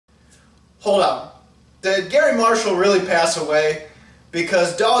Hold on. Did Gary Marshall really pass away?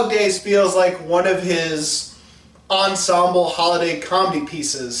 Because Dog Days feels like one of his ensemble holiday comedy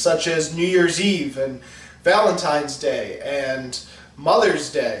pieces, such as New Year's Eve and Valentine's Day and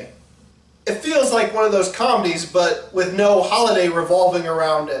Mother's Day. It feels like one of those comedies, but with no holiday revolving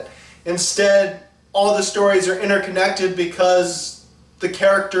around it. Instead, all the stories are interconnected because the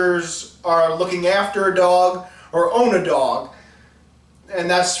characters are looking after a dog or own a dog, and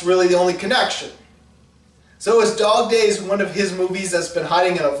that's really the only connection. So is Dog Days one of his movies that's been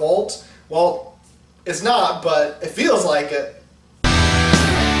hiding in a vault? Well, it's not, but it feels like it.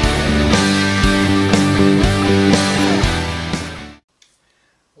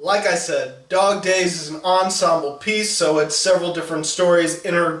 Like I said, Dog Days is an ensemble piece, so it's several different stories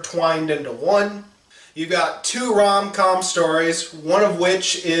intertwined into one. You've got two rom-com stories, one of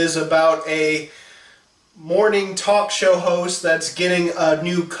which is about a morning talk show host that's getting a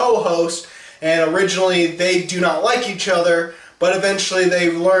new co-host, and originally they do not like each other, but eventually they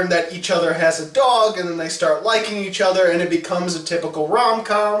learn that each other has a dog, and then they start liking each other, and it becomes a typical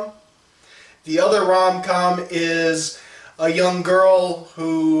rom-com. The other rom-com is a young girl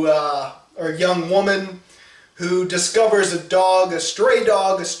who, or young woman who discovers a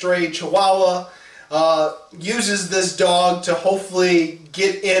stray chihuahua, uses this dog to hopefully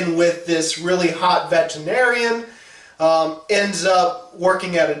get in with this really hot veterinarian, ends up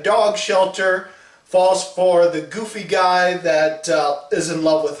working at a dog shelter, falls for the goofy guy that is in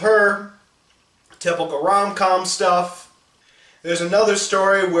love with her. Typical rom-com stuff. There's another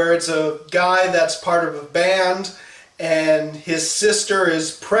story where it's a guy that's part of a band, and his sister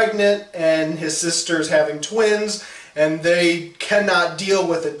is pregnant, and his sister's having twins, and they cannot deal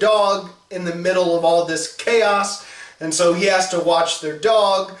with a dog in the middle of all this chaos, and so he has to watch their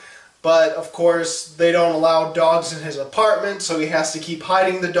dog, but of course they don't allow dogs in his apartment, so he has to keep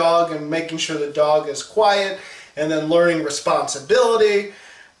hiding the dog and making sure the dog is quiet, and then learning responsibility.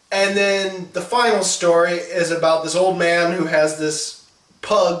 And then the final story is about this old man who has this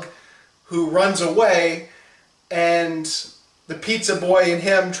pug who runs away, and the pizza boy and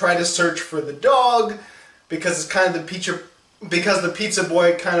him try to search for the dog because it's kind of the pizza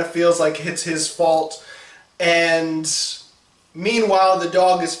boy kind of feels like it's his fault. And meanwhile, the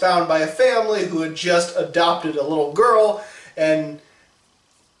dog is found by a family who had just adopted a little girl and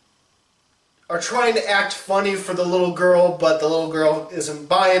are trying to act funny for the little girl, but the little girl isn't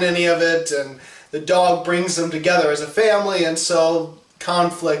buying any of it, and the dog brings them together as a family, and so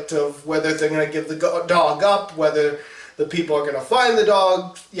conflict of whether they're going to give the dog up, whether the people are going to find the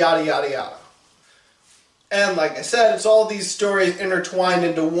dog, yada yada yada. And like I said, it's all these stories intertwined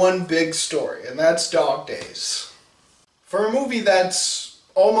into one big story, and that's Dog Days. For a movie that's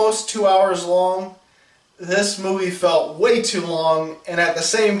almost 2 hours long, this movie felt way too long, and at the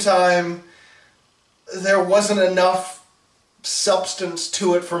same time, there wasn't enough substance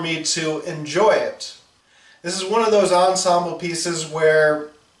to it for me to enjoy it. This is one of those ensemble pieces where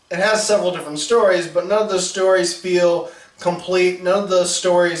it has several different stories, but none of the stories feel complete. None of the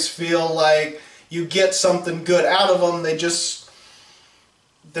stories feel like you get something good out of them. They're just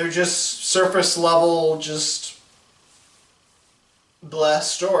surface level, just bleh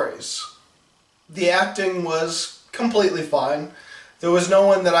stories. The acting was completely fine. There was no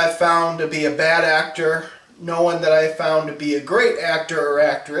one that I found to be a bad actor, no one that I found to be a great actor or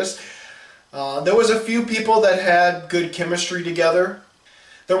actress. There was a few people that had good chemistry together.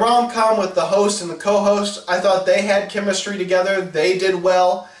 The rom-com with the host and the co-host, I thought they had chemistry together. They did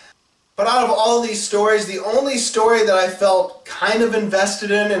well. But out of all these stories, the only story that I felt kind of invested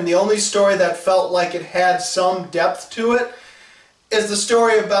in, and the only story that felt like it had some depth to it, is the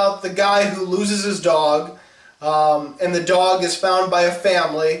story about the guy who loses his dog, and the dog is found by a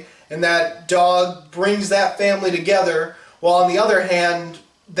family, and that dog brings that family together, while on the other hand,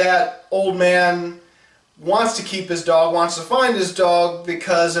 that old man wants to keep his dog, wants to find his dog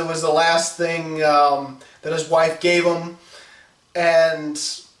because it was the last thing that his wife gave him. And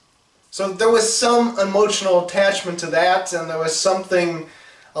so there was some emotional attachment to that, and there was something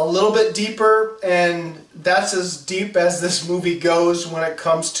a little bit deeper, and that's as deep as this movie goes when it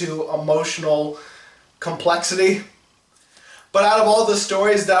comes to emotional complexity. But out of all the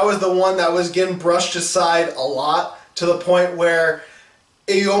stories, that was the one that was getting brushed aside a lot, to the point where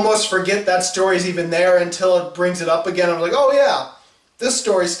you almost forget that story's even there until it brings it up again. I'm like, oh yeah, this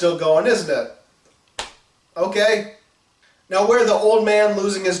story's still going, isn't it? Okay. Now where the old man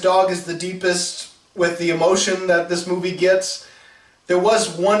losing his dog is the deepest with the emotion that this movie gets, there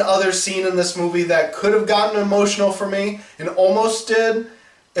was one other scene in this movie that could have gotten emotional for me, and almost did,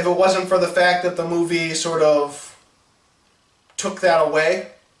 if it wasn't for the fact that the movie sort of took that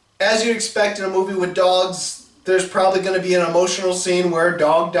away. As you'd expect in a movie with dogs, there's probably going to be an emotional scene where a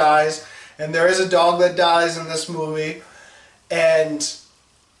dog dies, and there is a dog that dies in this movie, and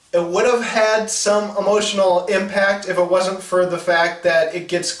it would have had some emotional impact if it wasn't for the fact that it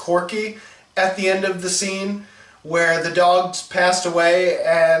gets quirky at the end of the scene where the dog's passed away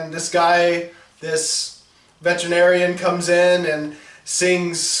and this guy, this veterinarian, comes in and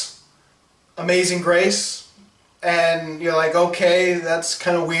sings Amazing Grace, and you're like, okay, that's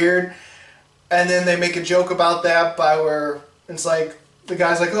kind of weird. And then they make a joke about that by where it's like, the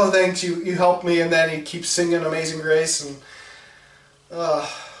guy's like, oh, thanks, you helped me, and then he keeps singing Amazing Grace. And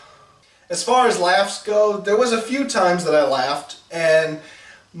as far as laughs go, there was a few times that I laughed, and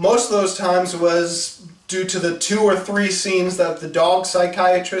most of those times was due to the 2 or 3 scenes that the dog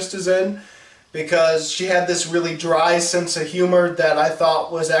psychiatrist is in, because she had this really dry sense of humor that I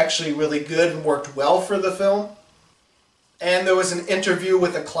thought was actually really good and worked well for the film. And there was an interview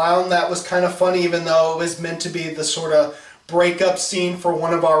with a clown that was kind of funny, even though it was meant to be the sort of breakup scene for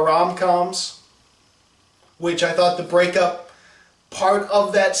one of our rom-coms, which I thought the breakup part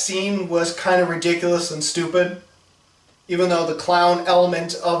of that scene was kind of ridiculous and stupid, even though the clown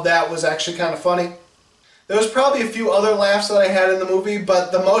element of that was actually kind of funny. There was probably a few other laughs that I had in the movie,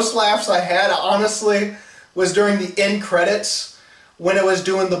 but the most laughs I had, honestly, was during the end credits, when it was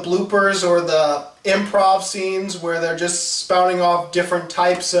doing the bloopers or the improv scenes where they're just spouting off different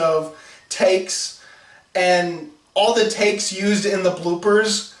types of takes, and all the takes used in the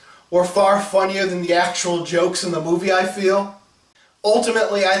bloopers were far funnier than the actual jokes in the movie, I feel.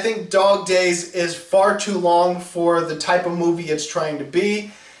 Ultimately, I think Dog Days is far too long for the type of movie it's trying to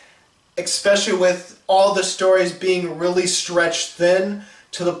be, especially with all the stories being really stretched thin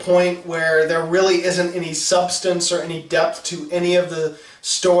to the point where there really isn't any substance or any depth to any of the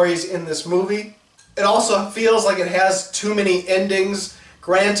stories in this movie. It also feels like it has too many endings.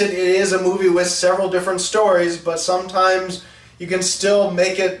 Granted, it is a movie with several different stories, but sometimes you can still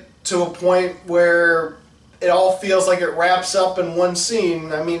make it to a point where it all feels like it wraps up in one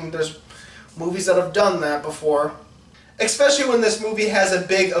scene. I mean, there's movies that have done that before. Especially when this movie has a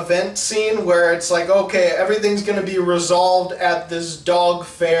big event scene where it's like, okay, everything's going to be resolved at this dog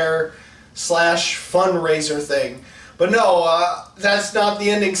fair / fundraiser thing. But no, that's not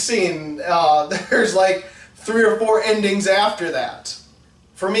the ending scene. There's like 3 or 4 endings after that.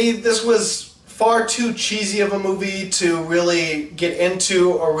 For me, this was far too cheesy of a movie to really get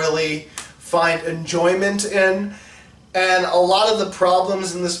into or really find enjoyment in. And a lot of the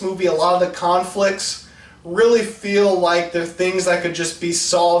problems in this movie, a lot of the conflicts, really feel like they're things that could just be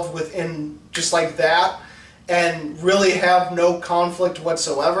solved within just like that and really have no conflict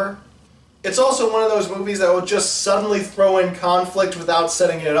whatsoever. It's also one of those movies that will just suddenly throw in conflict without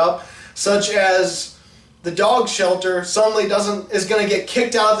setting it up, such as the dog shelter suddenly is going to get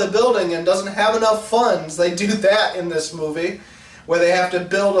kicked out of the building and doesn't have enough funds. They do that in this movie, where they have to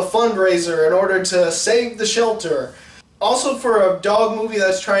build a fundraiser in order to save the shelter. Also, for a dog movie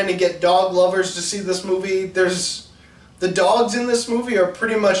that's trying to get dog lovers to see this movie, the dogs in this movie are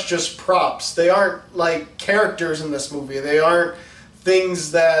pretty much just props. They aren't like characters in this movie. They aren't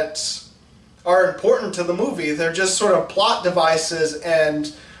things that are important to the movie. They're just sort of plot devices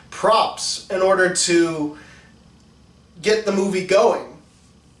and props in order to get the movie going,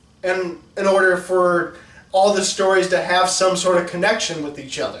 and in order for all the stories to have some sort of connection with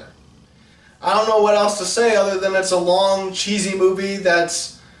each other. I don't know what else to say other than it's a long, cheesy movie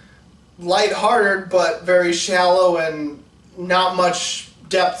that's lighthearted but very shallow and not much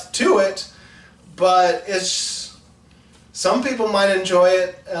depth to it, but some people might enjoy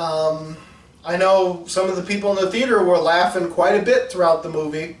it. I know some of the people in the theater were laughing quite a bit throughout the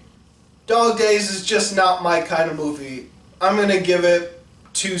movie. Dog Days is just not my kind of movie. I'm going to give it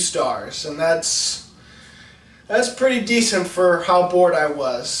 2 stars, and that's pretty decent for how bored I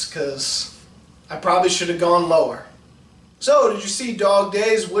was, because I probably should have gone lower. So, did you see Dog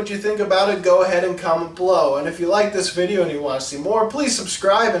Days? What'd you think about it? Go ahead and comment below. And if you like this video and you want to see more, please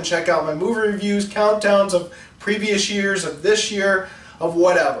subscribe and check out my movie reviews, countdowns of previous years, of this year, of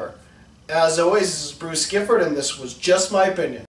whatever. As always, this is Bruce Gifford, and this was Just My Opinion.